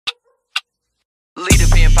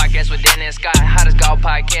podcast with Dan and Scott. Hottest golf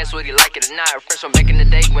podcast, whether you like it or not. Fresh from back in the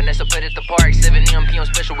day when they still played at the park. 7 p.m.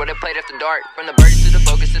 special where they played after dark. From the birdies to the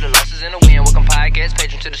focus to the losses and the win. Welcome podcast,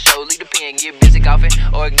 patron to the show, lead the pen. Get busy golfing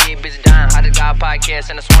or get busy dying. Hottest golf podcast,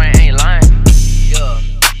 and I swear I ain't lying. Yeah.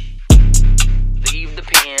 Leave the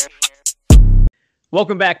pen.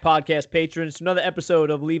 Welcome back, podcast patrons, to another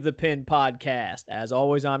episode of Leave the Pin podcast. As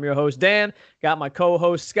always, I'm your host, Dan. Got my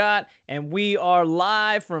co-host, Scott, and we are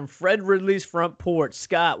live from Fred Ridley's front porch.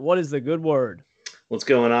 Scott, what is the good word? What's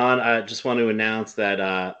going on? I just want to announce that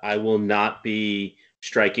I will not be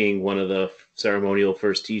striking one of the ceremonial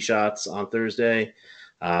first tee shots on Thursday.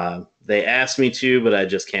 They asked me to, but I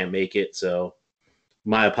just can't make it. So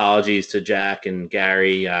my apologies to Jack and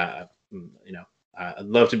Gary. I'd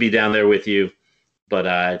love to be down there with you, but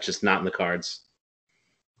it's just not in the cards.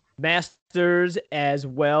 Masters as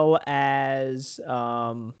well as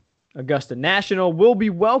Augusta National will be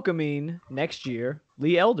welcoming next year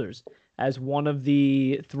Lee Elders as one of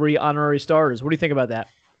the 3 honorary starters. What do you think about that?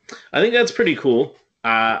 I think that's pretty cool.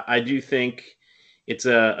 I do think it's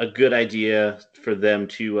a good idea for them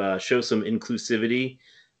to show some inclusivity,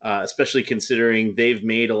 especially considering they've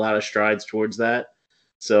made a lot of strides towards that.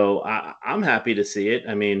 So I'm happy to see it.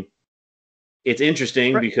 I mean, it's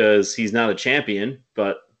interesting because he's not a champion,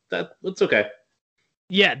 but that's okay.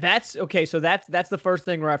 Yeah, that's okay. So that's the first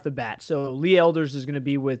thing right off the bat. So Lee Elders is going to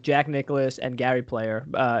be with Jack Nicklaus and Gary Player,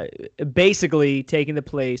 basically taking the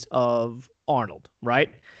place of Arnold,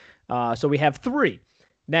 right? So we have 3.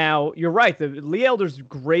 Now, you're right. The Lee Elders'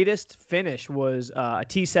 greatest finish was a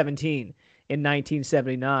T17 in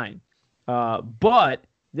 1979. But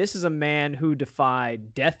this is a man who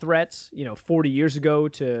defied death threats, 40 years ago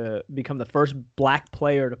to become the first black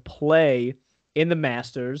player to play in the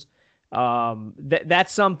Masters.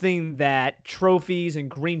 That's something that trophies and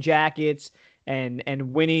green jackets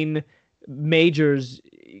and winning majors,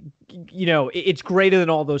 it's greater than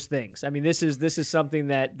all those things. I mean, this is something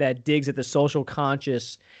that digs at the social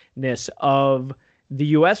consciousness of the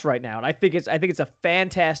U.S. right now, and I think it's a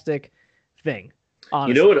fantastic thing.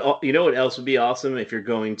 Honestly. You know what else would be awesome if you're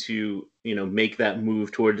going to, make that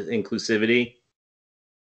move toward inclusivity?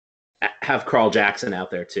 Have Carl Jackson out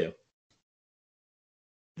there too.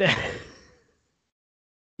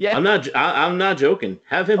 Yeah. I'm not joking.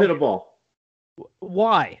 Have him hit a ball.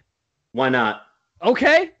 Why? Why not?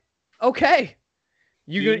 Okay.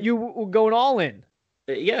 You going all in.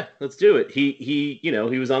 Yeah, let's do it. He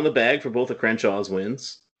was on the bag for both of Crenshaw's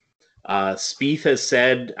wins. Spieth has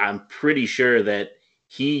said, I'm pretty sure, that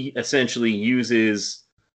he essentially uses,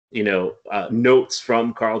 notes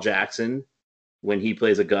from Carl Jackson when he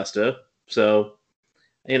plays Augusta. So,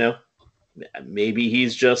 maybe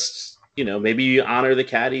he's just, maybe you honor the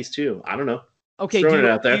caddies too. I don't know. Okay.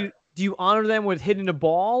 Do you honor them with hitting a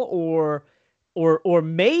ball or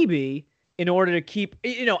maybe in order to keep,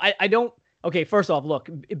 I don't. Okay, first off, look,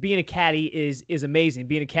 being a caddy is amazing.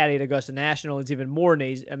 Being a caddy at Augusta National is even more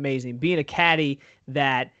amazing. Being a caddy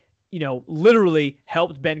that, literally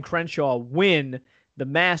helped Ben Crenshaw win the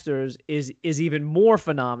Masters is even more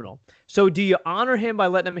phenomenal. So do you honor him by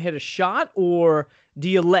letting him hit a shot, or do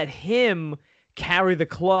you let him carry the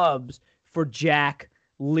clubs for Jack,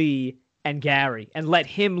 Lee, and Gary and let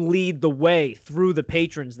him lead the way through the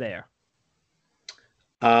patrons there?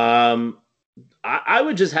 I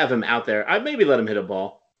would just have him out there. I'd maybe let him hit a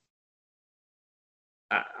ball.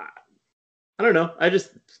 I don't know. I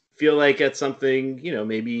just feel like it's something,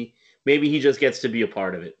 maybe he just gets to be a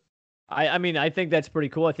part of it. I mean, I think that's pretty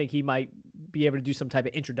cool. I think he might be able to do some type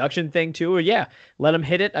of introduction thing too. Or yeah, let him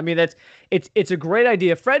hit it. I mean, it's a great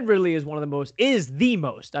idea. Fred Ridley is the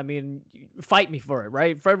most. I mean, fight me for it,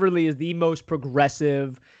 right? Fred Ridley is the most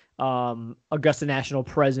progressive Augusta National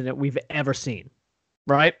president we've ever seen,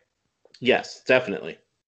 right? Yes, definitely.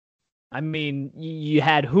 I mean, you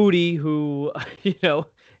had Hootie, who,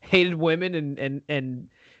 hated women and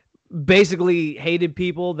basically hated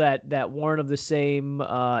people that weren't of the same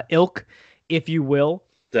ilk, if you will.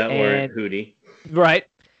 That weren't Hootie. Right.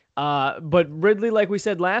 But Ridley, like we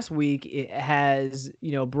said last week, it has,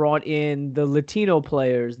 brought in the Latino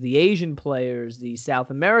players, the Asian players, the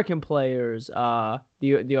South American players,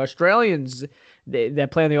 the Australians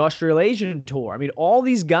that play on the Australasian tour. I mean, all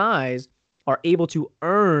these guys are able to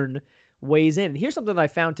earn ways in. And here's something that I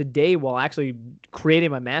found today while actually creating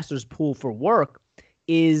my Masters pool for work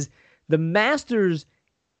is the Masters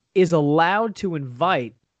is allowed to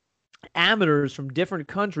invite amateurs from different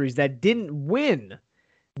countries that didn't win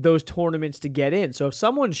those tournaments to get in. So if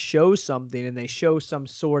someone shows something and they show some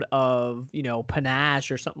sort of, panache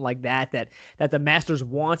or something like that the Masters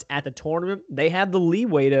wants at the tournament, they have the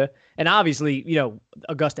leeway to, and obviously,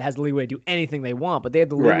 Augusta has the leeway to do anything they want, but they have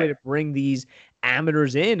the leeway to bring these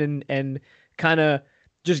amateurs in and kind of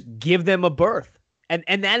just give them a berth.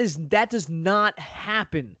 And that does not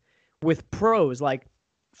happen with pros. Like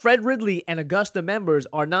Fred Ridley and Augusta members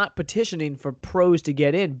are not petitioning for pros to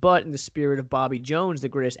get in, but in the spirit of Bobby Jones, the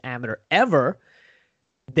greatest amateur ever,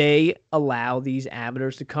 they allow these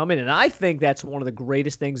amateurs to come in. And I think that's one of the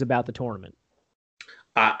greatest things about the tournament.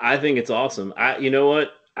 I think it's awesome. You know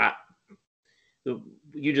what?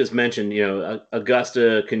 You just mentioned,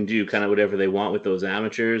 Augusta can do kind of whatever they want with those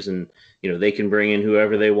amateurs, and, they can bring in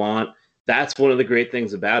whoever they want. That's one of the great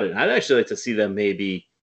things about it. I'd actually like to see them maybe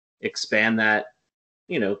expand that,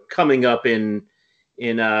 coming up in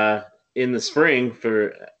the spring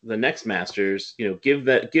for the next Masters.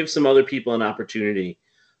 Give some other people an opportunity.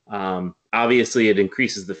 Obviously, it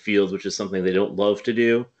increases the field, which is something they don't love to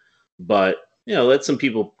do. But let some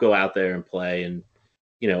people go out there and play, and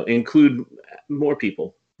include more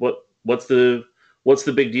people. What's the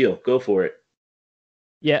big deal? Go for it.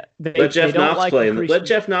 Yeah, let Jeff Knox play. Let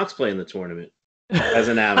Jeff Knox play in the tournament as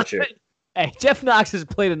an amateur. Hey, Jeff Knox has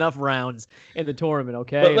played enough rounds in the tournament,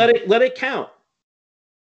 okay? But let it count.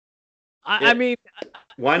 I mean,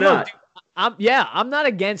 why not? Look, I'm not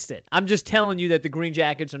against it. I'm just telling you that the Green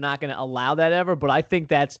Jackets are not going to allow that ever, but I think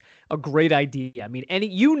that's a great idea. I mean,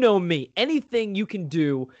 me, anything you can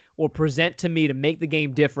do or present to me to make the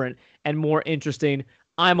game different and more interesting,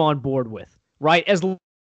 I'm on board with, right? As long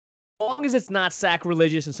as it's not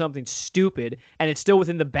sacrilegious and something stupid and it's still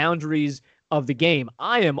within the boundaries of the game,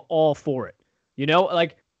 I am all for it.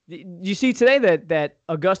 Like you see today that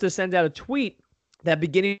Augusta sends out a tweet that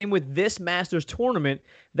beginning with this Masters tournament,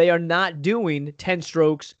 they are not doing 10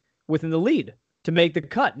 strokes within the lead to make the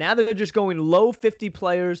cut. Now they're just going low 50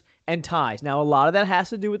 players and ties. Now, a lot of that has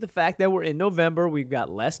to do with the fact that we're in November. We've got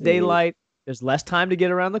less daylight. There's less time to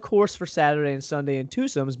get around the course for Saturday and Sunday and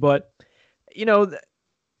twosomes. But,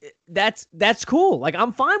 that's cool. Like,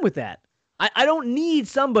 I'm fine with that. I don't need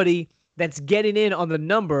somebody that's getting in on the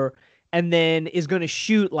number and then is going to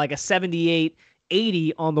shoot like a 78,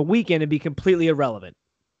 80 on the weekend and be completely irrelevant.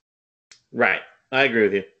 Right. I agree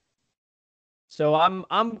with you. So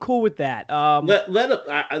I'm cool with that.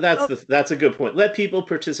 That's a good point. Let people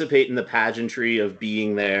participate in the pageantry of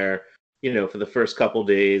being there, for the first couple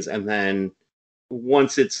days, and then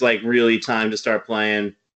once it's like really time to start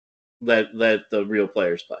playing, let the real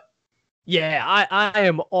players play. Yeah, I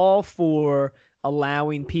am all for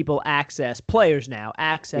allowing people players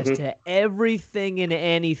to everything and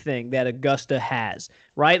anything that Augusta has,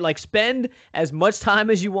 right? Like, spend as much time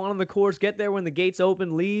as you want on the course, get there when the gates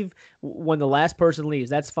open, leave when the last person leaves.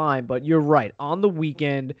 That's fine. But you're right. On the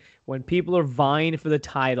weekend, when people are vying for the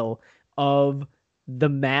title of the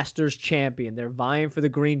Masters champion, they're vying for the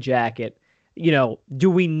green jacket, do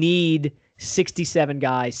we need 67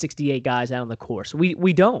 guys, 68 guys out on the course?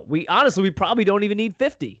 We don't. We probably don't even need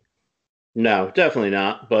 50. No, definitely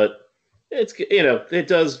not. But it's, it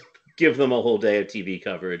does give them a whole day of TV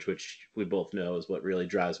coverage, which we both know is what really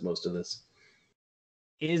drives most of this.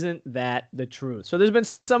 Isn't that the truth? So there's been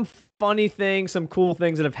some funny things, some cool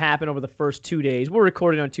things that have happened over the first 2 days. We're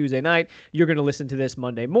recording on Tuesday night. You're going to listen to this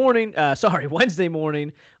Wednesday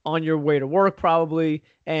morning on your way to work probably,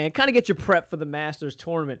 and kind of get your prep for the Masters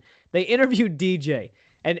tournament. They interviewed DJ.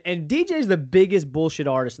 And DJ's the biggest bullshit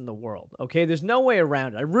artist in the world, okay? There's no way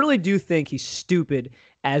around it. I really do think he's stupid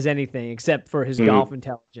as anything except for his golf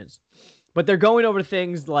intelligence. But they're going over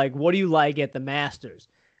things like, what do you like at the Masters?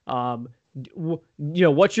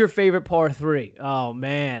 What's your favorite par 3? Oh,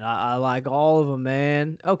 man, I like all of them,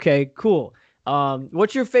 man. Okay, cool.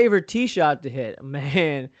 What's your favorite tee shot to hit?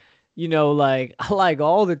 Man, I like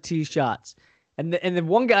all the tee shots. And then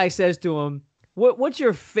one guy says to him, What's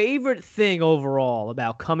your favorite thing overall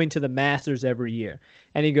about coming to the Masters every year?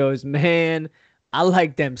 And he goes, man, I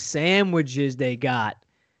like them sandwiches they got.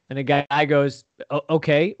 And the guy goes,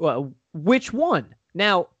 okay, well, which one?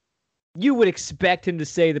 Now, you would expect him to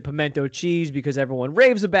say the pimento cheese because everyone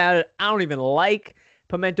raves about it. I don't even like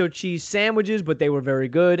pimento cheese sandwiches, but they were very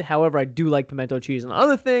good. However, I do like pimento cheese and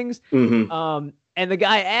other things. Mm-hmm. And the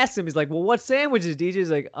guy asked him, he's like, well, what sandwiches, DJ?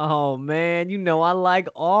 He's like, oh, man, I like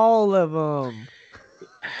all of them.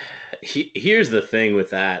 Here's the thing with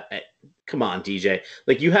that. Come on, DJ.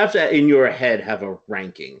 Like, you have to, in your head, have a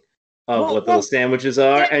ranking of what those sandwiches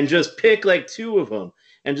are, and just pick, like, 2 of them.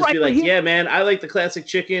 And just be like, yeah, man, I like the classic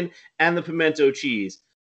chicken and the pimento cheese.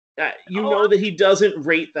 Know that he doesn't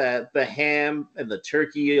rate the ham and the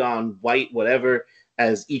turkey on white, whatever,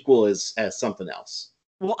 as equal as something else.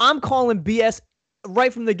 Well, I'm calling BS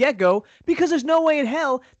right from the get-go because there's no way in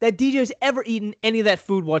hell that DJ's ever eaten any of that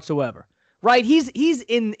food whatsoever. Right? He's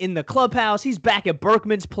in the clubhouse. He's back at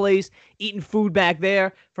Berkman's place eating food back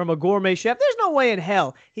there from a gourmet chef. There's no way in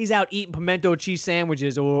hell he's out eating pimento cheese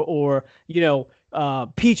sandwiches or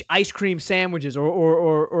peach ice cream sandwiches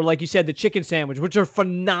or like you said, the chicken sandwich, which are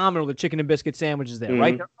phenomenal, the chicken and biscuit sandwiches there,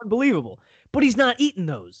 right? They're unbelievable. But he's not eating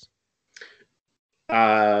those.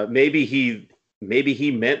 Maybe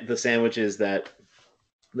he meant the sandwiches that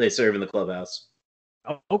they serve in the clubhouse.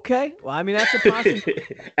 Okay. Well, I mean, that's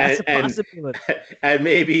a possibility. And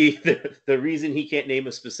maybe the reason he can't name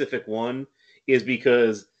a specific one is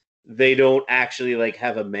because they don't actually like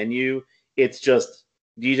have a menu. It's just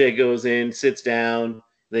DJ goes in, sits down.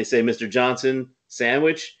 They say, "Mr. Johnson,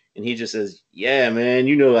 sandwich." And he just says, "Yeah, man,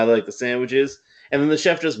 you know I like the sandwiches." And then the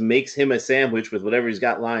chef just makes him a sandwich with whatever he's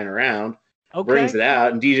got lying around, brings it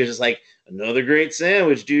out. And DJ's just like, "Another great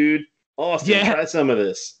sandwich, dude. Austin, try some of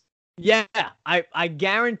this." Yeah, I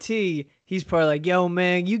guarantee he's probably like, "Yo,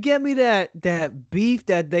 man, you get me that beef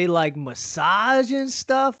that they like massage and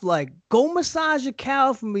stuff. Like, go massage a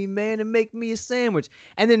cow for me, man, and make me a sandwich."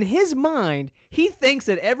 And in his mind, he thinks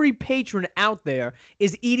that every patron out there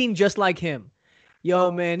is eating just like him. Yo,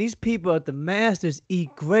 man, these people at the Masters eat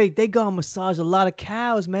great. They go massage a lot of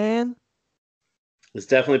cows, man. It's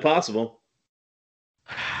definitely possible.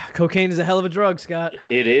 Cocaine is a hell of a drug, Scott.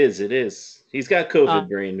 It is. He's got COVID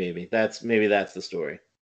brain, maybe. That's the story.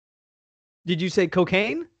 Did you say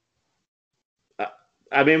cocaine?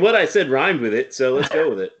 I mean, what I said rhymed with it, so let's go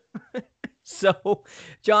with it. So,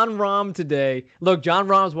 Jon Rahm today. Look, Jon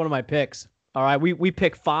Rahm's one of my picks. All right, we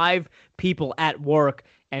pick 5 people at work,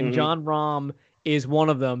 and Jon Rahm is one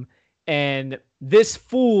of them. And this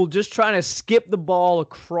fool just trying to skip the ball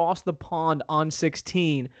across the pond on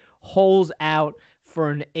 16, holes out for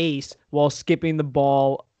an ace while skipping the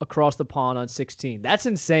ball across the pond on 16. That's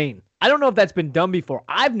insane. I don't know if that's been done before.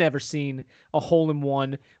 I've never seen a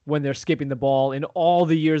hole-in-one when they're skipping the ball in all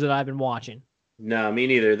the years that I've been watching. No, me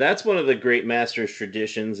neither. That's one of the great Masters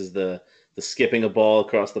traditions is the skipping a ball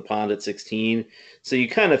across the pond at 16. So you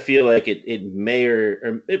kind of feel like it may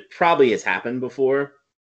or it probably has happened before,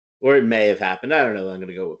 or it may have happened. I don't know. I'm going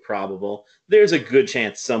to go with probable. There's a good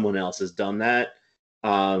chance someone else has done that.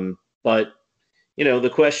 But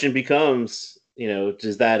the question becomes,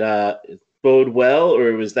 does that bode well,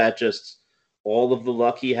 or was that just all of the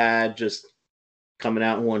luck he had just coming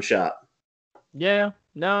out in one shot? Yeah,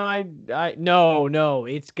 no, no.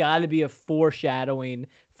 It's got to be a foreshadowing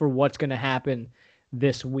for what's going to happen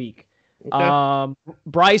this week. Okay.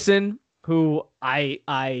 Bryson, who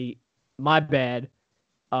my bad,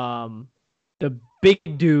 the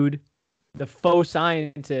big dude, the faux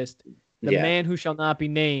scientist, the man who shall not be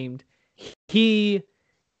named, he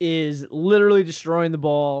is literally destroying the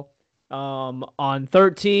ball on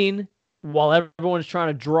 13 while everyone's trying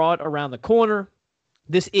to draw it around the corner.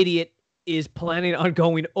 This idiot is planning on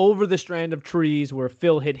going over the strand of trees where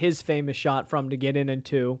Phil hit his famous shot from to get in and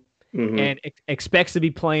 2, and expects to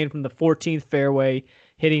be playing from the 14th fairway,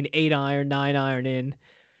 hitting 8-iron, 9-iron in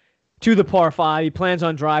to the par 5. He plans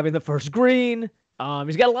on driving the first green.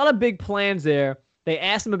 He's got a lot of big plans there. They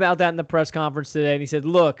asked him about that in the press conference today, and he said,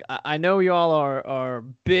 "Look, I know y'all are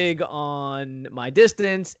big on my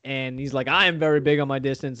distance," and he's like, "I am very big on my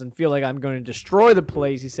distance and feel like I'm going to destroy the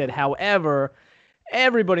place." He said, "However,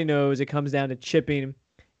 everybody knows it comes down to chipping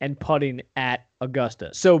and putting at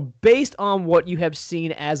Augusta." So based on what you have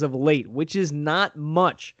seen as of late, which is not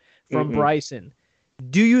much from Bryson,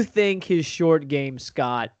 do you think his short game,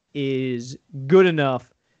 Scott, is good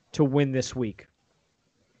enough to win this week?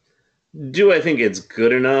 Do I think it's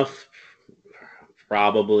good enough?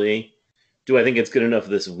 Probably. Do I think it's good enough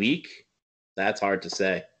this week? That's hard to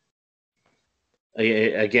say.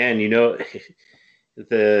 Again,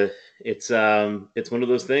 it's one of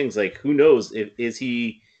those things. Like, who knows? Is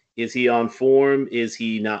he on form? Is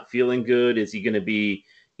he not feeling good? Is he going to be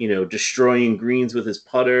destroying greens with his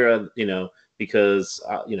putter? Because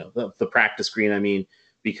the practice green. I mean,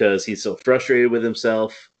 because he's so frustrated with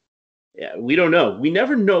himself. Yeah, we don't know. We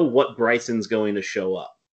never know what Bryson's going to show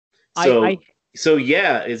up. So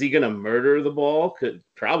yeah, is he going to murder the ball?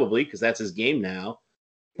 Probably, because that's his game now.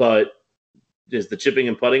 But is the chipping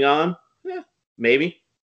and putting on? Yeah, maybe.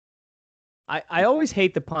 I always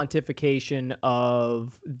hate the pontification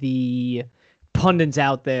of the pundits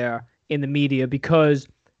out there in the media because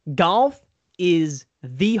golf is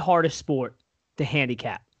the hardest sport to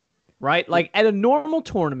handicap, right? Like at a normal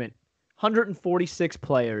tournament, 146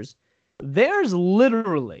 players, there's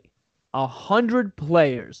literally 100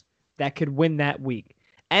 players that could win that week.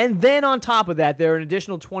 And then on top of that, there are an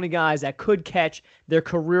additional 20 guys that could catch their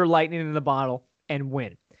career lightning in the bottle and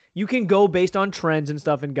win. You can go based on trends and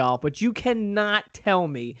stuff in golf, but you cannot tell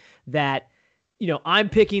me that, I'm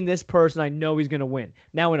picking this person, I know he's going to win.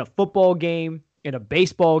 Now, in a football game, in a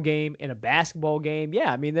baseball game, in a basketball game,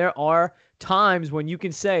 yeah, I mean, there are times when you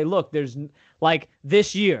can say, look, there's like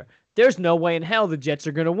this year, there's no way in hell the Jets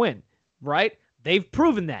are going to win, right? They've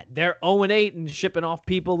proven that. They're 0-8 and shipping off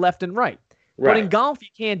people left and right. But in golf, you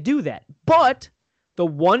can't do that. But the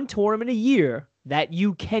one tournament a year that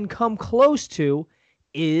you can come close to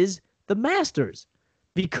is the Masters,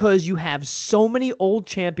 because you have so many old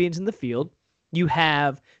champions in the field. You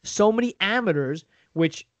have so many amateurs,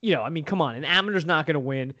 which, come on, an amateur's not going to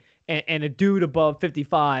win, and a dude above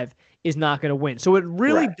 55 is not going to win. So it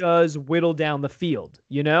really does whittle down the field,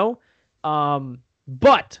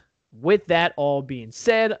 But with that all being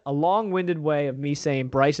said, a long-winded way of me saying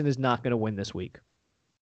Bryson is not going to win this week.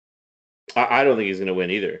 I don't think he's going to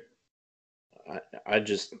win either.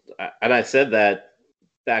 I said that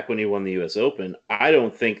back when he won the U.S. Open. I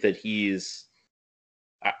don't think that he's.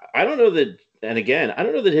 I don't know that. And again, I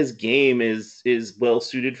don't know that his game is well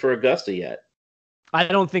suited for Augusta yet. I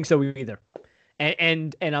don't think so either.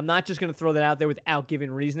 And I'm not just going to throw that out there without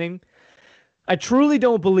giving reasoning. I truly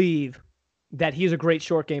don't believe that he's a great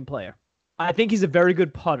short game player. I think he's a very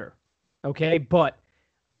good putter. Okay, but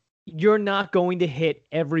you're not going to hit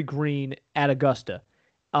every green at Augusta.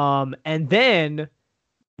 And then,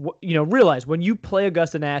 realize when you play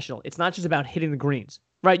Augusta National, it's not just about hitting the greens,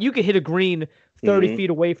 right? You could hit a green 30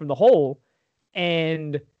 feet away from the hole,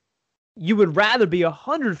 and you would rather be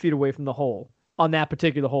 100 feet away from the hole on that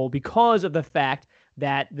particular hole because of the fact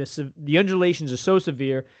that the undulations are so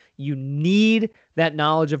severe. You need that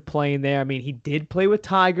knowledge of playing there. I mean, he did play with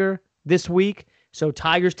Tiger this week, so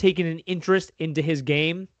Tiger's taking an interest into his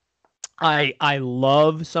game. I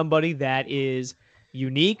love somebody that is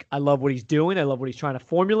unique. I love what he's doing. I love what he's trying to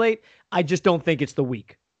formulate. I just don't think it's the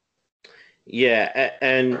week. Yeah,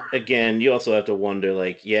 and again, you also have to wonder,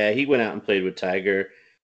 he went out and played with Tiger.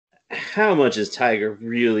 How much is Tiger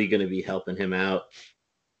really going to be helping him out?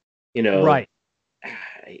 Right.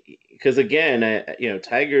 Because again,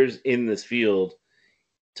 Tiger's in this field.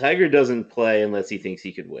 Tiger doesn't play unless he thinks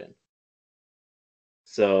he could win.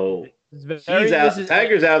 So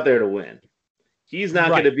Tiger's out there to win. He's not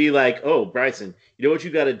going to be like, oh, Bryson, you know what you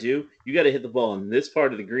got to do? You got to hit the ball in this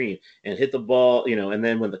part of the green and hit the ball, and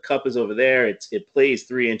then when the cup is over there, it plays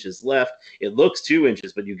 3 inches left. It looks 2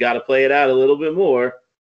 inches, but you got to play it out a little bit more.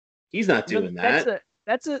 He's not doing that.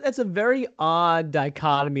 That's a very odd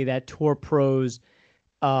dichotomy that tour pros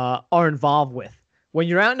are involved with. When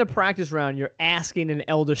you're out in a practice round, you're asking an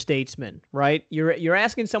elder statesman, right? You're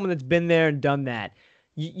asking someone that's been there and done that.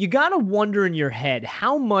 You got to wonder in your head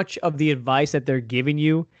how much of the advice that they're giving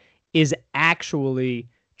you is actually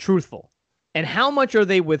truthful, and how much are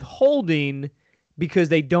they withholding because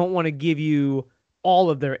they don't want to give you all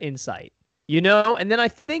of their insight, And then I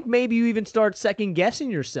think maybe you even start second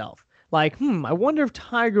guessing yourself. Like, I wonder if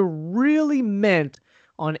Tiger really meant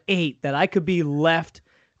on 8 that I could be left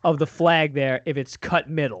of the flag there if it's cut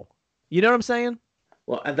middle. You know what I'm saying?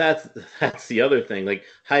 Well, that's the other thing. Like,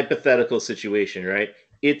 hypothetical situation, right?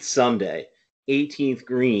 It's Sunday, 18th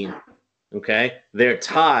green. Okay, they're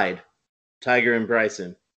tied, Tiger and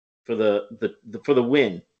Bryson, for the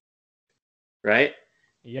win. Right?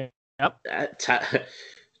 Yeah. Yep.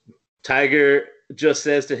 Tiger just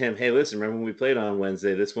says to him, "Hey, listen, remember when we played on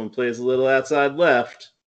Wednesday? This one plays a little outside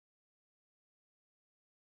left.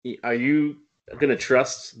 Are you going to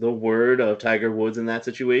trust the word of Tiger Woods in that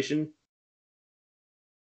situation?"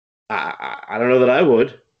 I don't know that I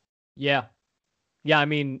would. Yeah. Yeah, I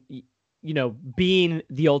mean, being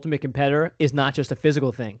the ultimate competitor is not just a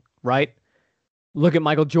physical thing, right? Look at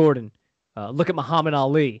Michael Jordan. Look at Muhammad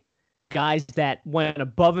Ali. Guys that went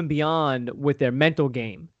above and beyond with their mental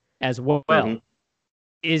game as well. Mm-hmm.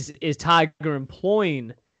 Is Tiger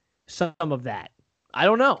employing some of that? I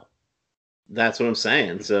don't know. That's what I'm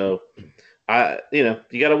saying. So, you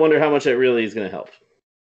got to wonder how much that really is going to help.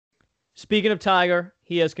 Speaking of Tiger,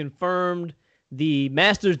 he has confirmed the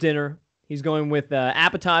Masters dinner. He's going with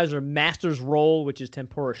appetizer Masters roll, which is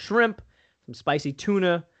tempura shrimp, some spicy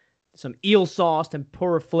tuna, some eel sauce,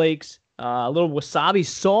 tempura flakes, a little wasabi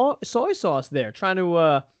soy sauce there. Trying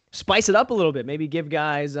to spice it up a little bit. Maybe give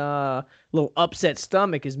guys a little upset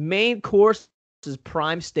stomach. His main course is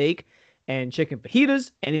prime steak and chicken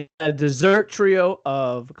fajitas, and a dessert trio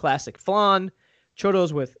of classic flan,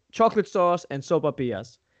 churros with chocolate sauce, and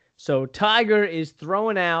sopapillas. So Tiger is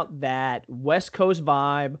throwing out that West Coast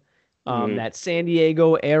vibe, that San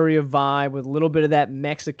Diego area vibe with a little bit of that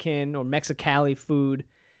Mexican or Mexicali food.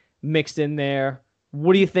 mixed in there.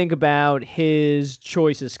 What do you think about his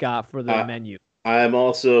choices, Scott, for the menu? I'm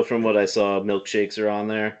also, from what I saw, milkshakes are on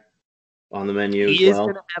there, on the menu as He is well.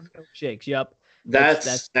 going to have milkshakes. Yep.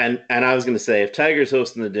 That's and I was going to say, if Tiger's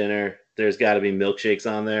hosting the dinner, there's got to be milkshakes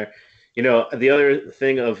on there. You know, the other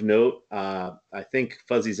thing of note, I think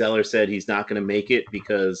Fuzzy Zeller said he's not going to make it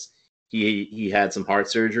because he had some heart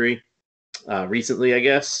surgery recently, I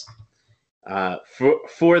guess.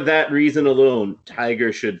 For that reason alone,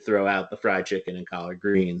 Tiger should throw out the fried chicken and collard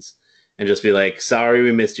greens and just be like, "Sorry,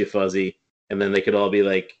 we missed you, Fuzzy," and then they could all be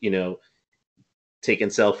like, taking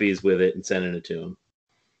selfies with it and sending it to him.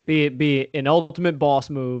 Be an ultimate boss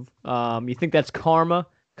move. You think that's karma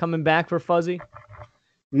coming back for Fuzzy?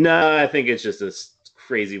 No, I think it's just this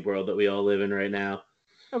crazy world that we all live in right now.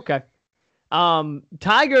 Okay.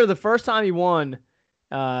 Tiger, the first time he won,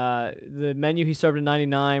 the menu he served in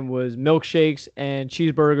 '99 was milkshakes and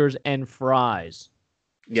cheeseburgers and fries.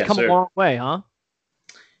 Yes, come sir. a long way, huh?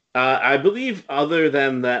 I believe, other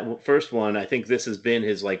than that first one, I think this has been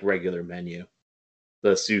his regular menu.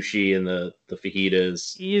 The sushi and the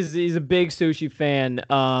fajitas. He's a big sushi fan.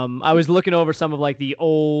 I was looking over some of the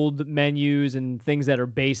old menus and things that are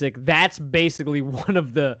basic. That's basically one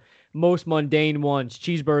of the most mundane ones: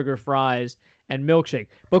 cheeseburger, fries, and milkshake.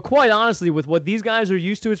 But quite honestly, with what these guys are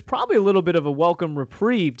used to, it's probably a little bit of a welcome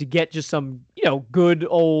reprieve to get just some, good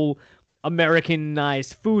old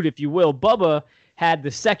Americanized food, if you will. Bubba had the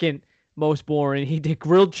second most boring. He did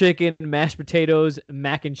grilled chicken, mashed potatoes,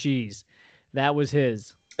 mac and cheese. That was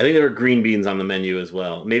his. I think there were green beans on the menu as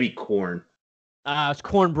well. Maybe corn. It's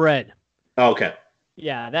cornbread. Oh, okay.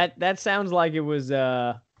 Yeah, that sounds like it was,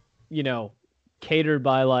 catered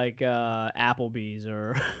by Applebee's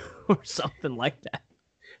or or something like that.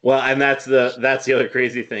 Well, and that's the other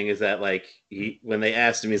crazy thing is that when they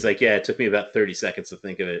asked him, he's like, "Yeah, it took me about 30 seconds to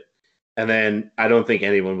think of it," and then I don't think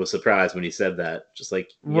anyone was surprised when he said that. Just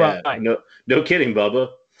yeah, right. No kidding, Bubba.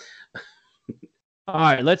 All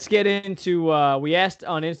right, let's get into. We asked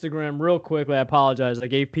on Instagram real quickly. I apologize. I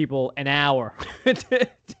gave people an hour to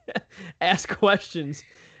ask questions.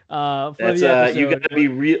 For the episode. You got to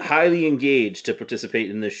be highly engaged to participate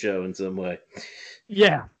in this show in some way.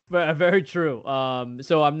 Yeah, very true.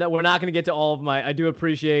 So we're not going to get to all of my. I do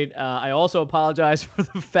appreciate. I also apologize for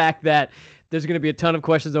the fact that there's going to be a ton of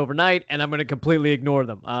questions overnight, and I'm going to completely ignore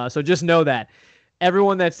them. So just know that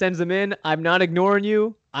everyone that sends them in, I'm not ignoring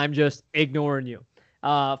you. I'm just ignoring you.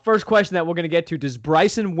 First question that we're going to get to: does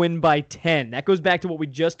Bryson win by 10? That goes back to what we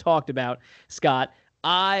just talked about, Scott.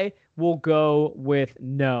 I will go with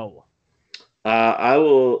no. I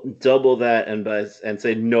will double that and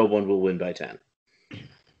say no one will win by 10.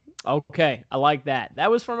 Okay, I like that. That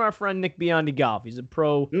was from our friend Nick Biondi Golf. He's a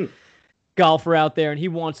pro golfer out there, and he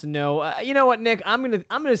wants to know. You know what, Nick? I'm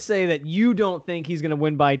gonna say that you don't think he's gonna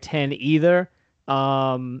win by 10 either.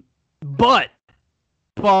 But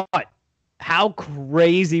how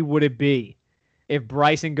crazy would it be if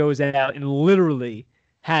Bryson goes out and literally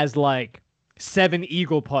has 7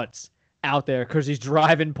 eagle putts out there because he's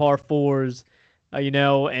driving par 4s,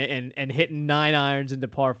 and hitting 9 irons into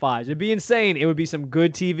par 5s. It'd be insane. It would be some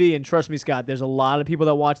good TV. And trust me, Scott, there's a lot of people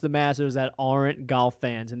that watch the Masters that aren't golf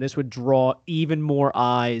fans, and this would draw even more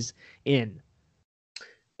eyes in.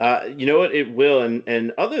 You know what? It will.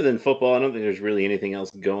 And other than football, I don't think there's really anything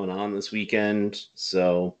else going on this weekend.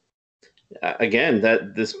 So again,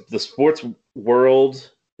 the sports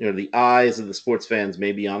world, the eyes of the sports fans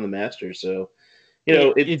may be on the Masters. So,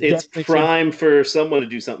 it's prime for someone to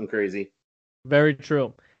do something crazy. Very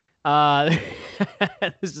true. This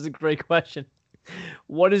is a great question.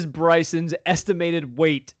 What is Bryson's estimated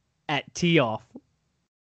weight at tee off?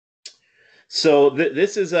 So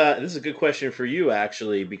this is a good question for you,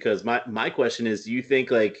 actually, because my question is: do you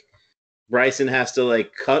think Bryson has to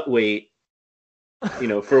cut weight,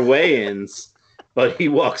 for weigh-ins, but he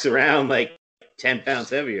walks around 10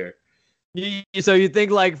 pounds heavier? So you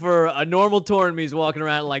think for a normal tournament he's walking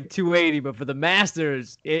around 280, but for the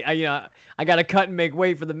Masters, I got to cut and make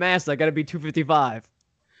weight for the Masters. I got to be 255.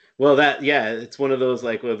 Well, it's one of those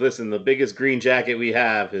well, listen, the biggest green jacket we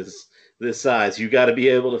have is this size. You got to be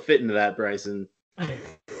able to fit into that, Bryson,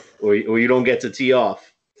 or you don't get to tee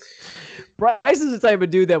off. Bryson's the type of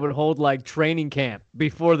dude that would hold training camp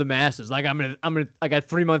before the Masters. I got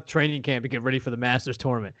 3-month training camp to get ready for the Masters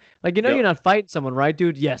tournament. Yep. You're not fighting someone, right,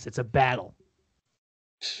 dude? Yes, it's a battle.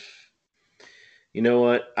 You know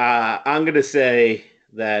what? I'm gonna say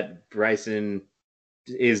that Bryson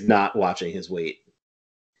is not watching his weight,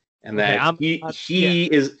 and that he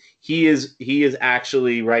is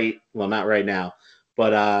actually right. Well, not right now,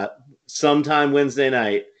 but sometime Wednesday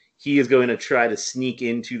night, he is going to try to sneak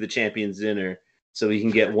into the Champions Dinner so he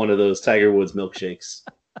can get one of those Tiger Woods milkshakes.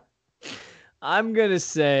 I'm going to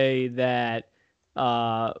say that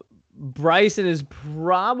Bryson is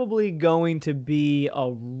probably going to be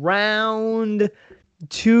around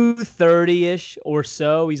 230-ish or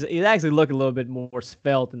so. He's actually looking a little bit more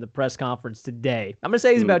svelte in the press conference today. I'm going to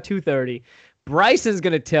say he's about 230. Bryson's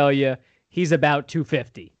going to tell you he's about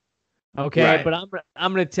 250. Okay, Right. but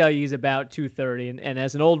I'm going to tell you he's about 230. And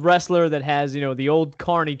as an old wrestler that has, the old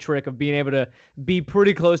Carney trick of being able to be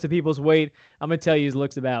pretty close to people's weight, I'm going to tell you he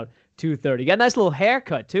looks about 230. Got a nice little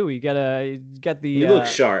haircut too. He got the He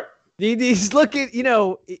looks sharp. He's looking,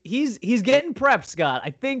 he's getting prepped, Scott. I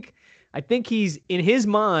think he's in his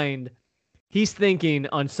mind, he's thinking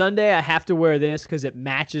on Sunday I have to wear this because it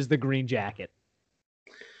matches the green jacket.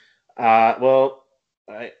 Well,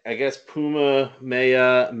 I guess Puma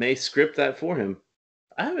may script that for him.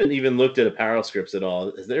 I haven't even looked at apparel scripts at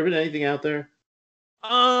all. Has there been anything out there?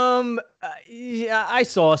 Yeah, I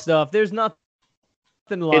saw stuff. There's nothing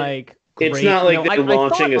like. It's great. not like they're I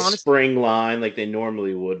launching thought, a spring line like they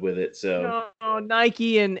normally would with it. So no,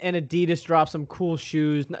 Nike and Adidas dropped some cool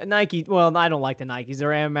shoes. Nike, well, I don't like the Nikes.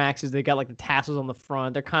 They're Air Maxes. They got like the tassels on the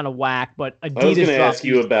front. They're kind of whack. But Adidas. I was going to dropped ask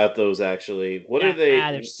you these- about those actually. What Yeah, are they?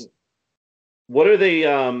 there's- What are they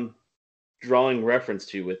drawing reference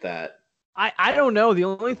to with that? I don't know. The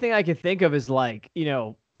only thing I can think of is like,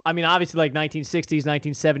 I mean, obviously like 1960s,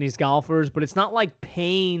 1970s golfers, but it's not like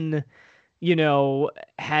Payne,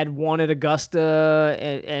 had won at Augusta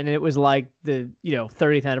and it was like the,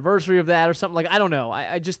 30th anniversary of that or something. Like, I don't know.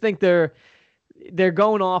 I just think they're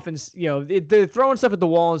going off and, they're throwing stuff at the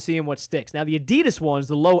wall and seeing what sticks. Now, the Adidas ones,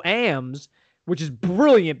 the low AMs, which is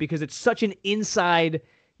brilliant because it's such an inside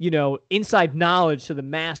knowledge to the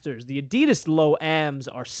Masters. The Adidas low AMs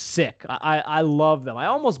are sick. I love them. I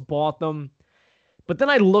almost bought them, but then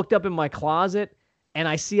I looked up in my closet and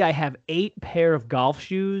I see I have 8 pair of golf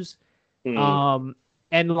shoes. And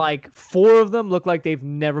like 4 of them look like they've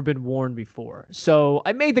never been worn before. So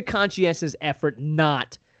I made the conscientious effort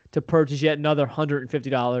not to purchase yet another $150,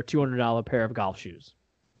 $200 pair of golf shoes.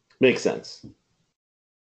 Makes sense.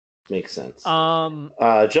 Billy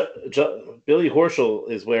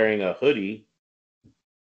Horschel is wearing a hoodie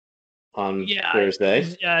on Thursday.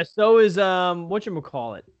 So is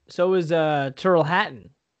whatchamacallit. So is Turl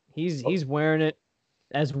Hatton. He's wearing it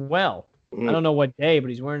as well. I don't know what day, but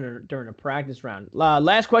he's wearing it during a practice round.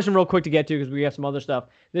 Last question real quick to get to because we have some other stuff.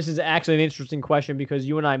 This is actually an interesting question because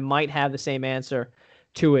you and I might have the same answer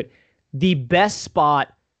to it. The best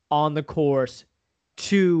spot on the course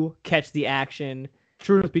to catch the action.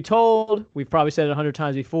 Truth be told, we've probably said it 100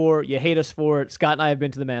 times before. You hate us for it. Scott and I have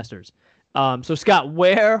been to the Masters. So, Scott,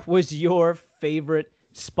 where was your favorite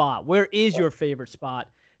spot? Where is your favorite spot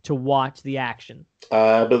to watch the action?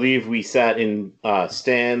 I believe we sat in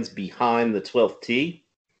stands behind the 12th tee.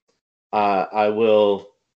 I will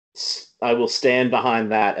stand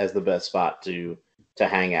behind that as the best spot to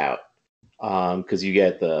hang out because you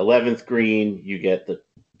get the 11th green, you get the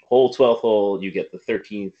whole 12th hole, you get the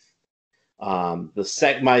 13th.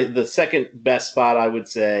 The second best spot I would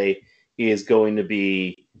say is going to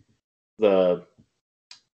be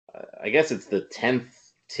I guess it's the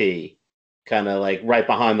 10th tee, kind of like right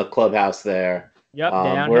behind the clubhouse there. Yep,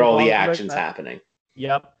 where all the action's happening.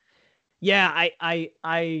 Yep. Yeah,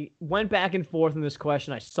 I went back and forth in this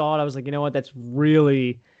question. I saw it. I was like, you know what? That's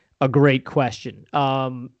really a great question.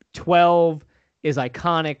 12 is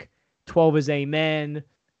iconic. 12 is amen.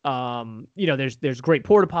 There's great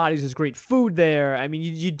porta potties. There's great food there. I mean,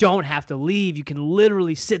 you don't have to leave. You can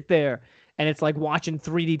literally sit there, and it's like watching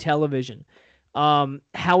 3D television.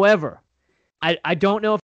 However, I don't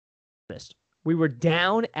know if this. We were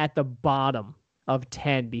down at the bottom of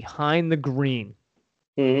 10 behind the green.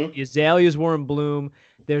 Mm-hmm. The azaleas were in bloom.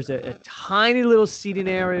 There's a tiny little seating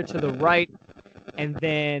area to the right. And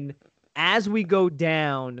then as we go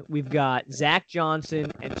down, we've got Zach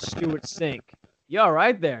Johnson and Stuart Sink. You all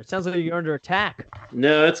right there? It sounds like you're under attack.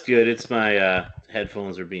 No, that's good. It's my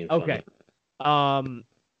headphones are being funny. Okay.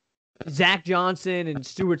 Zach Johnson and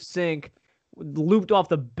Stuart Sink looped off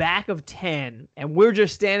the back of 10, and we're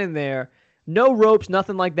just standing there. No ropes,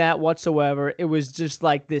 nothing like that whatsoever. It was just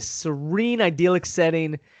like this serene, idyllic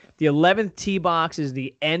setting. The 11th tee box is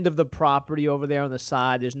the end of the property over there on the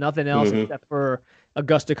side. There's nothing else except for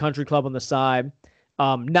Augusta Country Club on the side.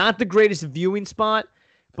 Not the greatest viewing spot,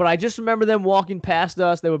 but I just remember them walking past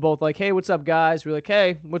us. They were both like, hey, what's up, guys? We're like,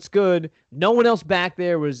 hey, what's good? No one else back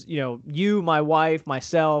there was, you, my wife,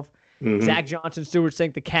 myself, Zach Johnson, Stuart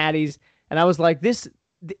Sink, the caddies. And I was like, this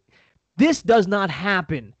does not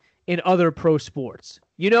happen in other pro sports.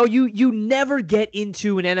 You never get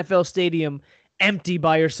into an NFL stadium empty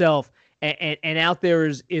by yourself and out there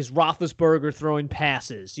is Roethlisberger throwing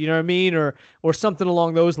passes, you know what I mean, or something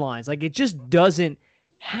along those lines. Like it just doesn't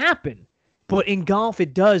happen. But in golf,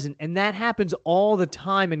 it does, and that happens all the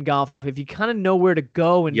time in golf. If you kind of know where to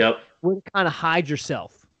go and where to kind of hide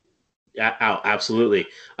yourself. Yeah, absolutely.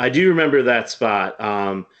 I do remember that spot.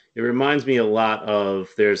 It reminds me a lot of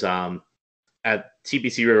there's at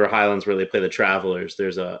TPC River Highlands where they play the Travelers.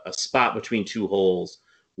 There's a spot between two holes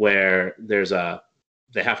where they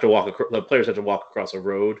have to the players have to walk across a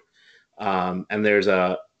road, and there's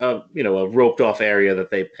a roped off area that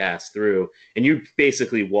they pass through, and you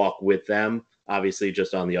basically walk with them, obviously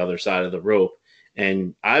just on the other side of the rope.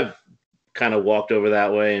 And I've kind of walked over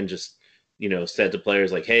that way and just said to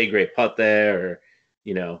players like, "Hey, great putt there,"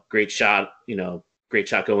 or great shot, great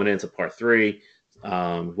shot going into par 3.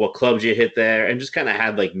 What clubs you hit there, and just kind of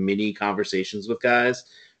had like mini conversations with guys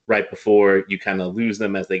right before you kind of lose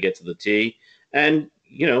them as they get to the tee. And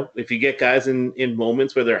if you get guys in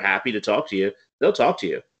moments where they're happy to talk to you, they'll talk to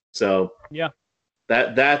you. So yeah,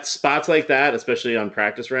 that spots like that, especially on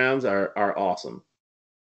practice rounds, are awesome.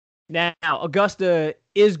 Now Augusta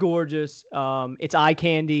is gorgeous. It's eye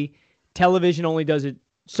candy. Television only does it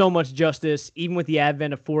so much justice, even with the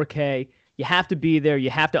advent of 4K. You have to be there. You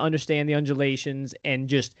have to understand the undulations and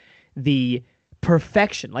just the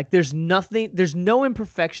perfection. Like there's no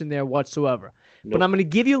imperfection there whatsoever. Nope. But I'm going to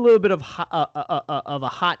give you a little bit of a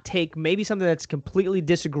hot take, maybe something that's completely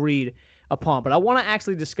disagreed upon. But I want to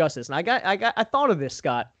actually discuss this. And I thought of this,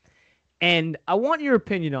 Scott, and I want your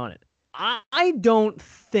opinion on it. I don't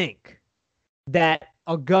think that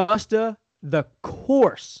Augusta, the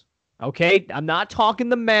course, okay, I'm not talking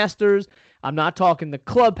the Masters, I'm not talking the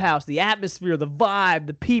clubhouse, the atmosphere, the vibe,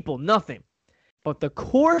 the people, nothing. But the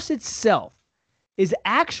course itself is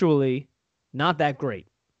actually not that great.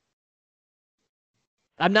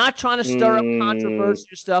 I'm not trying to stir up controversy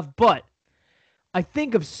or stuff, but I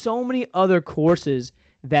think of so many other courses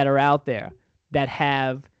that are out there that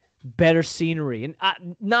have better scenery and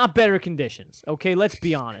not better conditions. Okay, let's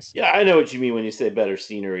be honest. Yeah, I know what you mean when you say better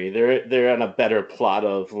scenery. They're on a better plot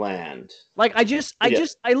of land. Like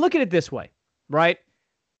I look at it this way, right?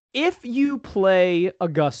 If you play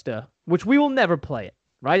Augusta, which we will never play it,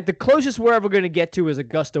 right? The closest we're ever going to get to is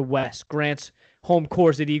Augusta West, Grant's home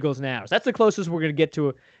course at Eagles and Arrows. That's the closest we're going to get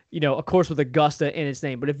to a course with Augusta in its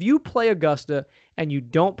name. But if you play Augusta and you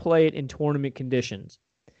don't play it in tournament conditions,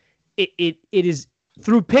 it is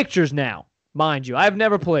through pictures now, mind you. I've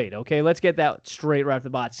never played, okay? Let's get that straight right off the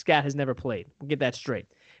bat. Scott has never played. We'll get that straight.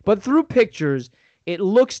 But through pictures, it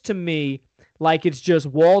looks to me like it's just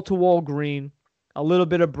wall-to-wall green, a little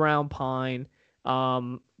bit of brown pine,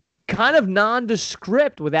 kind of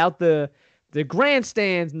nondescript without the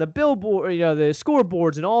grandstands and the billboard, the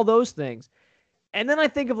scoreboards and all those things. And then I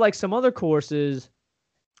think of like some other courses,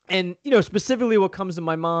 and specifically what comes to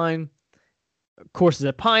my mind, courses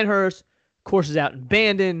at Pinehurst, courses out in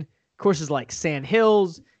Bandon, courses like Sand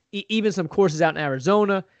Hills, even some courses out in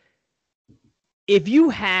Arizona. If you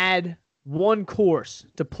had one course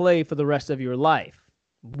to play for the rest of your life,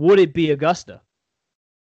 would it be Augusta?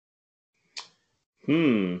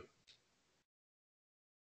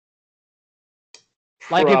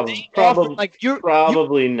 Like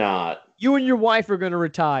probably not. You and your wife are going to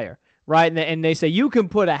retire, right? And they say you can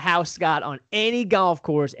put a house, Scott, on any golf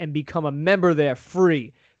course and become a member there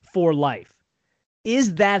free for life.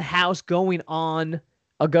 Is that house going on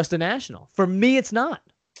Augusta National? For me, it's not.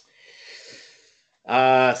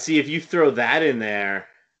 See, if you throw that in there,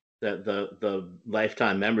 the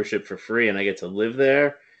lifetime membership for free, and I get to live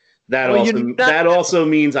there, that also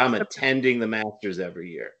means I'm attending the Masters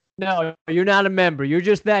every year. No, you're not a member. You're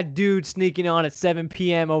just that dude sneaking on at 7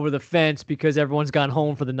 p.m. over the fence because everyone's gone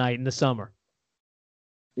home for the night in the summer.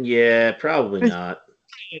 Yeah, probably not.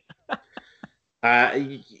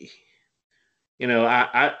 I've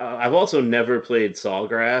also never played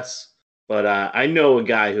Sawgrass, but I know a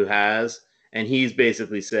guy who has, and he's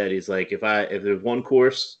basically said, he's like, if there's one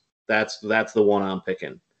course, that's the one I'm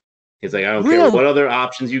picking. He's like, I don't care what other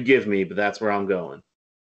options you give me, but that's where I'm going.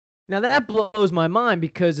 Now that blows my mind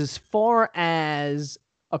because as far as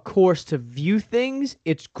a course to view things,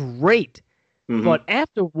 it's great. Mm-hmm. But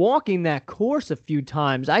after walking that course a few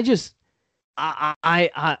times, I don't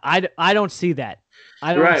see that.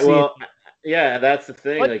 I don't see it. Yeah, that's the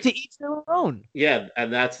thing. But like, to each their own. Yeah,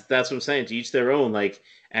 and that's what I'm saying. To each their own. Like,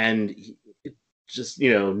 and just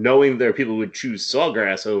knowing there are people who would choose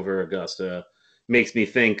Sawgrass over Augusta makes me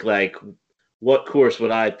think like, what course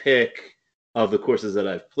would I pick of the courses that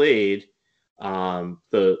I've played? And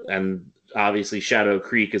obviously Shadow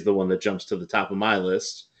Creek is the one that jumps to the top of my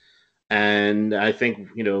list. And I think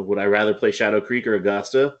would I rather play Shadow Creek or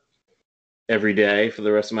Augusta? every day for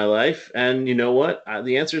the rest of my life? And you know what?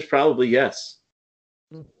 The answer is probably yes.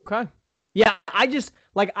 Okay. Yeah,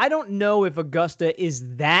 I don't know if Augusta is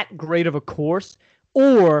that great of a course,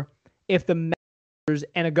 or if the Masters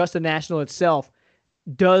and Augusta National itself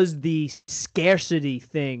does the scarcity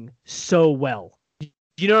thing so well.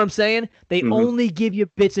 You know what I'm saying? They only give you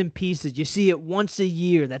bits and pieces. You see it once a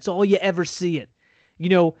year. That's all you ever see it. You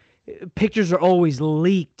know, pictures are always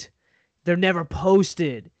leaked. They're never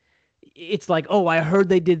posted. It's like, oh, I heard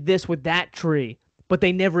they did this with that tree, but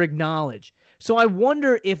they never acknowledge. So I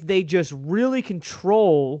wonder if they just really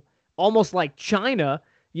control, almost like China,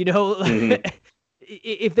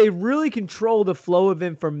 if they really control the flow of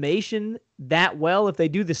information that well, if they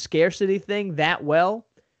do the scarcity thing that well,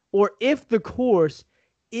 or if the course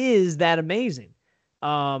is that amazing.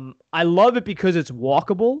 I love it because it's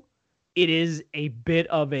walkable. It is a bit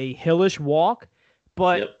of a hillish walk,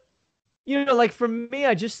 but like for me,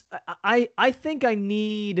 I think I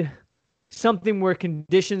need something where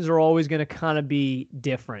conditions are always going to kind of be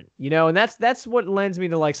different, and that's what lends me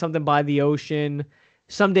to like something by the ocean.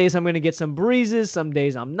 Some days I'm going to get some breezes. Some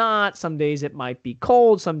days I'm not. Some days it might be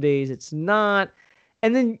cold. Some days it's not.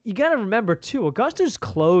 And then you got to remember, too, Augusta's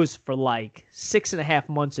closed for like 6.5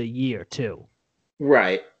 months a year, too.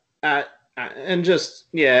 Right. And just,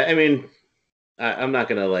 yeah, I mean, I'm not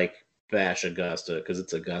going to like bash Augusta because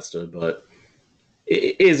it's Augusta, but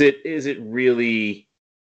is it really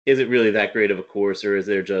that great of a course, or is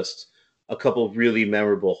there just a couple of really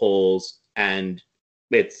memorable holes and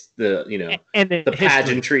it's the the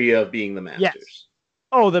pageantry of being the Masters? Yes.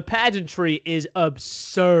 Oh, the pageantry is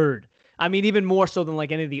absurd. I mean, even more so than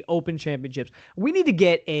like any of the Open Championships. We need to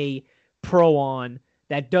get a pro on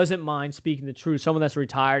that doesn't mind speaking the truth, someone that's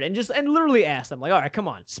retired, and literally ask them, like, all right, come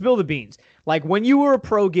on, spill the beans. Like, when you were a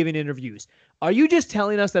pro giving interviews, are you just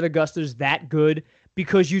telling us that Augusta's that good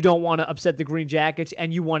because you don't want to upset the Green Jackets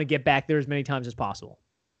and you want to get back there as many times as possible?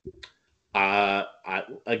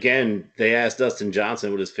 Again, they asked Dustin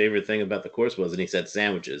Johnson what his favorite thing about the course was, and he said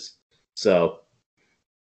sandwiches. So,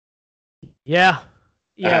 yeah,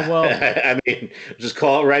 well, I mean, just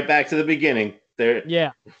call it right back to the beginning. There.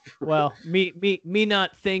 Yeah, well, me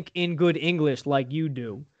not think in good English like you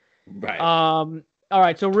do. Right. All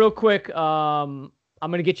right. So real quick, we're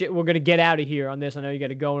gonna get out of here on this. I know you got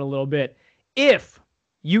to go in a little bit. If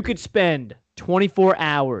you could spend 24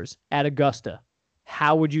 hours at Augusta,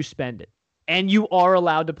 how would you spend it? And you are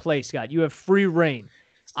allowed to play, Scott. You have free reign.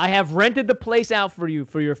 I have rented the place out for you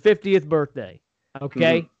for your 50th birthday.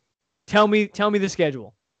 Okay. Mm-hmm. Tell me the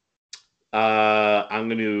schedule. I'm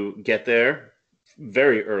going to get there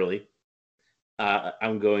very early.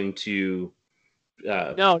 I'm going to.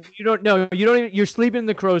 No, you don't. No, you don't. You're sleeping in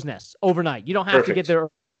the crow's nest overnight. You don't have to get there.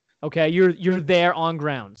 Okay, you're there on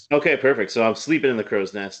grounds. Okay, perfect. So I'm sleeping in the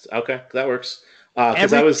crow's nest. Okay, that works.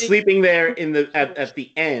 Because I was sleeping there at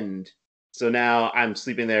the end. So now I'm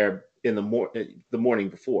sleeping there in the morning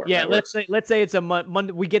before. Yeah, let's say it's a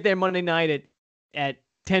Monday. We get there Monday night at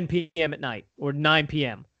 10 p.m. at night or 9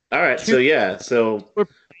 p.m. All right. So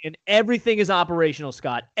and everything is operational,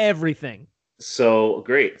 Scott. Everything. So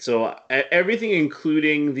great. So everything,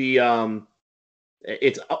 including the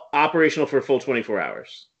it's operational for a full 24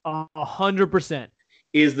 hours. 100%.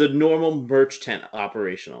 Is the normal merch tent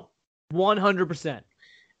operational? 100%.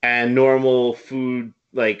 And normal food,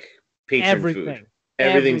 like patron food.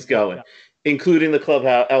 Everything's going, including the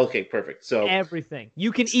clubhouse. Okay, perfect. So everything.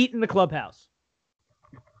 You can eat in the clubhouse.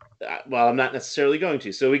 Well, I'm not necessarily going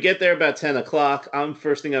to. So we get there about 10 o'clock.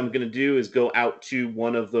 First thing I'm going to do is go out to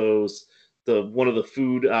one of the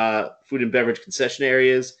food and beverage concession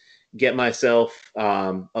areas, get myself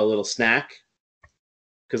a little snack,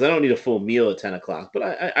 because I don't need a full meal at 10 o'clock,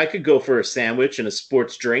 but I could go for a sandwich and a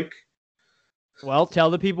sports drink. Well,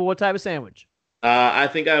 tell the people what type of sandwich. I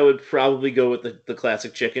think I would probably go with the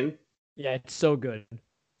classic chicken. Yeah, it's so good.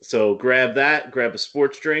 So grab a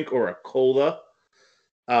sports drink or a cola.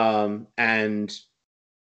 And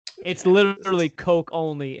it's literally Coke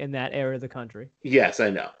only in that area of the country. Yes, I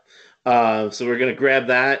know. So we're going to grab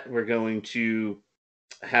that. We're going to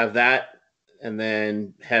have that and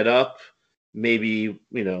then head up, maybe,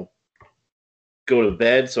 go to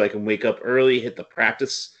bed so I can wake up early, hit the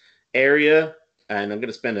practice area. And I'm going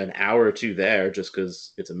to spend an hour or two there just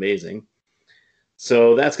because it's amazing.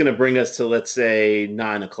 So that's going to bring us to, let's say,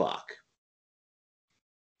 9 o'clock.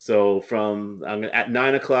 So at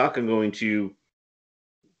 9 o'clock, I'm going to,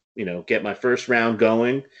 get my first round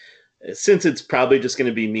going. Since it's probably just going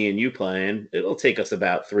to be me and you playing, it'll take us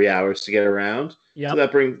about 3 hours to get around. Yeah. So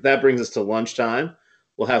that brings us to lunchtime.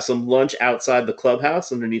 We'll have some lunch outside the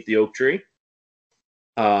clubhouse underneath the oak tree.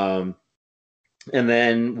 and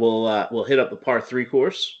then we'll hit up the par 3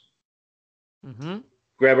 course. Mm-hmm.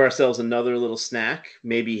 Grab ourselves another little snack.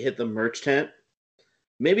 Maybe hit the merch tent.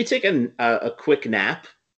 Maybe take a quick nap,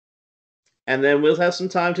 and then we'll have some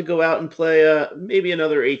time to go out and play maybe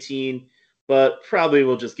another 18. But probably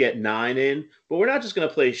we'll just get 9 in. But we're not just going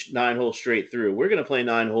to play 9 holes straight through. We're going to play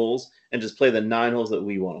 9 holes and just play the 9 holes that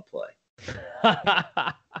we want to play.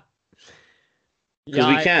 Because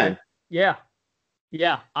we can. Yeah.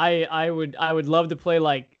 I would love to play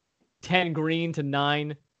like 10 green to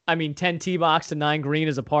 9. I mean 10 tee box to 9 green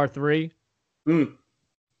as a par 3.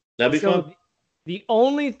 That'd be fun. The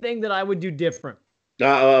only thing that I would do different.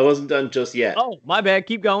 I wasn't done just yet. Oh, my bad.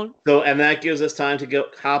 Keep going. So, and that gives us time to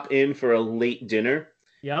hop in for a late dinner.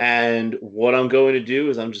 Yeah. And what I'm going to do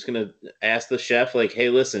is I'm just going to ask the chef, like, hey,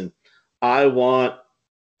 listen, I'll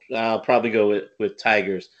probably go with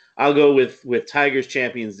Tigers. I'll go with Tigers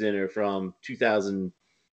Champions Dinner from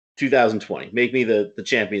 2020. Make me the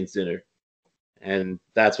Champions Dinner. And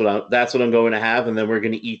that's what I'm going to have. And then we're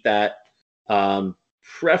going to eat that,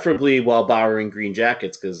 preferably while borrowing green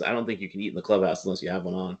jackets, because I don't think you can eat in the clubhouse unless you have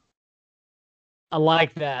one on. I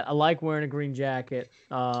like that. I like wearing a green jacket.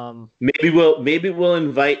 Maybe we'll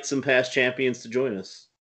invite some past champions to join us.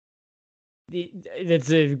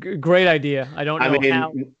 It's a great idea. I don't know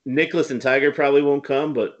how. Nicholas and Tiger probably won't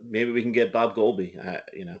come, but maybe we can get Bob Golby.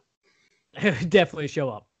 Definitely show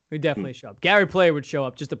up. We definitely show up. Gary Player would show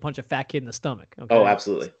up just to punch a fat kid in the stomach. Okay? Oh,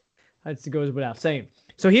 absolutely. That goes without saying.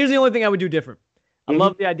 So here's the only thing I would do different. I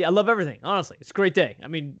love the idea. I love everything. Honestly, it's a great day. I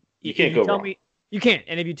mean, you can't go wrong. You can't.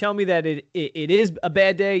 And if you tell me that it is a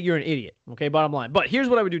bad day, you're an idiot. Okay, bottom line. But here's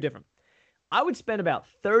what I would do different. I would spend about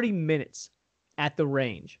 30 minutes at the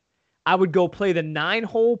range. I would go play the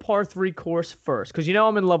 9-hole par 3 course first, because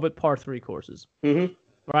I'm in love with par 3 courses. Mm-hmm.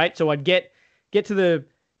 Right? So I'd get to the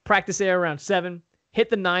practice area around 7, hit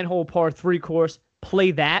the 9-hole par 3 course,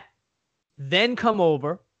 play that, then come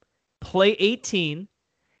over, play 18,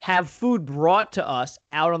 have food brought to us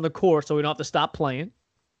out on the course so we don't have to stop playing.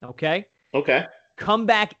 Okay? Okay. Come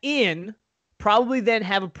back in, probably then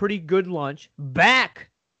have a pretty good lunch, back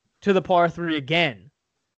to the par 3 again.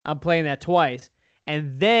 I'm playing that twice.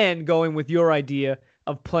 And then going with your idea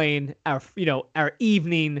of playing our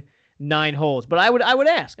evening 9 holes. But I would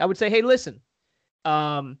ask. I would say, hey, listen,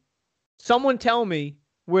 someone tell me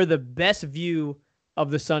where the best view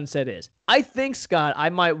of the sunset is. I think, Scott, I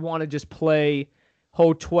might want to just play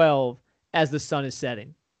hole 12 as the sun is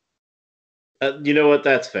setting. You know what?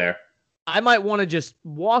 That's fair. I might want to just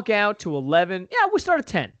walk out to 11. Yeah, we'll start at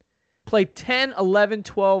 10. Play 10, 11,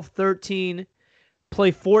 12, 13.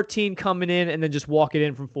 Play 14 coming in, and then just walk it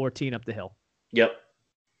in from 14 up the hill. Yep.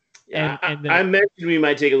 And then, I mentioned we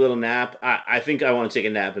might take a little nap. I think I want to take a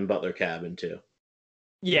nap in Butler Cabin, too.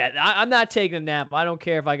 Yeah, I'm not taking a nap. I don't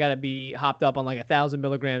care if I got to be hopped up on like 1,000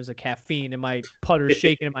 milligrams of caffeine and my putter's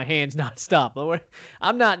shaking in my hands nonstop.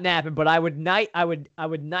 I'm not napping, but I would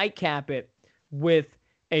nightcap it with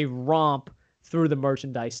a romp through the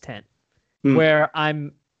merchandise tent where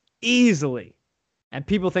I'm easily, and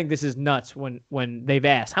people think this is nuts when they've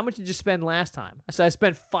asked, how much did you spend last time? I said I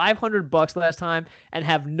spent $500 last time and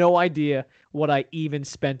have no idea what I even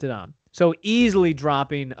spent it on. So easily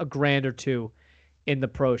dropping $1,000 or $2,000 in the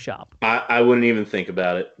pro shop. I wouldn't even think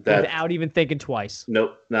about it. Without even thinking twice.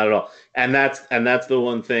 Nope, not at all. And that's the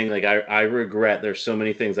one thing, like, I regret. There's so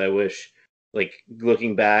many things I wish, like,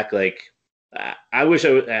 looking back, like, I wish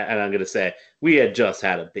and I'm going to say, we had just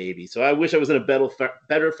had a baby. So I wish I was in a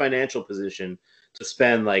better financial position to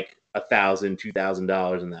spend like $1,000,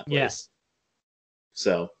 $2,000 in that place. Yes.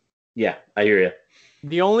 So, yeah, I hear you.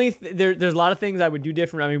 The only there's a lot of things I would do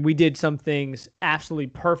different. I mean, we did some things absolutely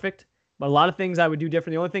perfect, but a lot of things I would do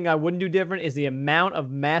different. The only thing I wouldn't do different is the amount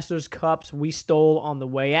of Masters cups we stole on the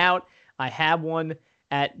way out. I have one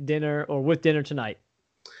at dinner or with dinner tonight.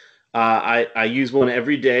 I use one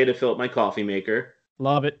every day to fill up my coffee maker.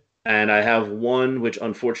 Love it. And I have one which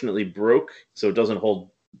unfortunately broke, so it doesn't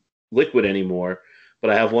hold liquid anymore.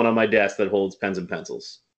 But I have one on my desk that holds pens and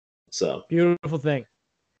pencils. So beautiful thing.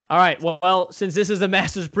 All right. Well, since this is the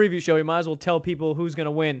Masters preview show, we might as well tell people who's going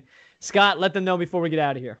to win. Scott, let them know before we get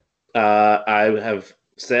out of here. I have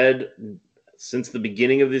said since the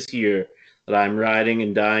beginning of this year that I'm riding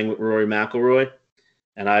and dying with Rory McIlroy,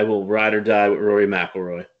 and I will ride or die with Rory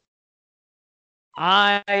McIlroy.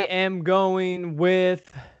 I am going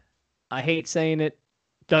with, I hate saying it,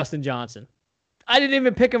 Dustin Johnson. I didn't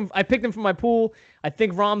even pick him. I picked him from my pool. I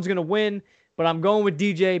think Rahm's going to win, but I'm going with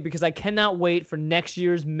DJ because I cannot wait for next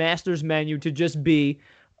year's Masters menu to just be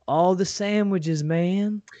all the sandwiches,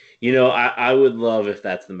 man. You know, I would love if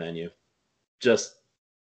that's the menu. Just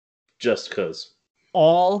because.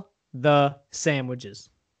 All the sandwiches.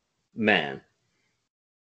 Man.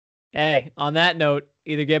 Hey, on that note,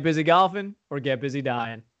 either get busy golfing or get busy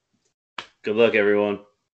dying. Good luck, everyone.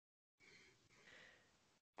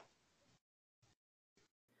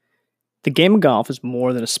 The game of golf is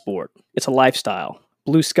more than a sport. It's a lifestyle.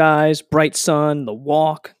 Blue skies, bright sun, the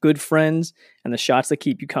walk, good friends, and the shots that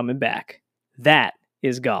keep you coming back. That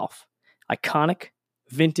is golf. Iconic,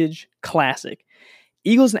 vintage, classic.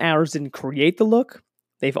 Eagles and Arrows didn't create the look,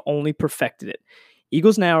 they've only perfected it.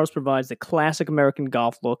 Eagles and Arrows provides the classic American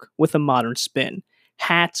golf look with a modern spin.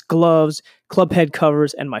 Hats, gloves, club head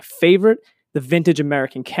covers, and my favorite, the vintage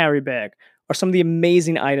American carry bag, are some of the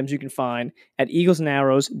amazing items you can find at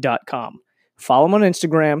eaglesанdarrows.com. Follow them on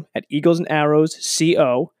Instagram at Eagles and Arrows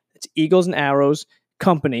CO. It's Eagles and Arrows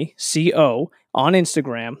Company CO on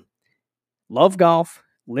Instagram. Love golf,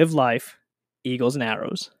 live life, Eagles and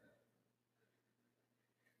Arrows.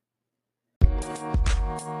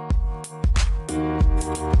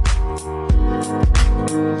 We'll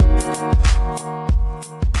be right back.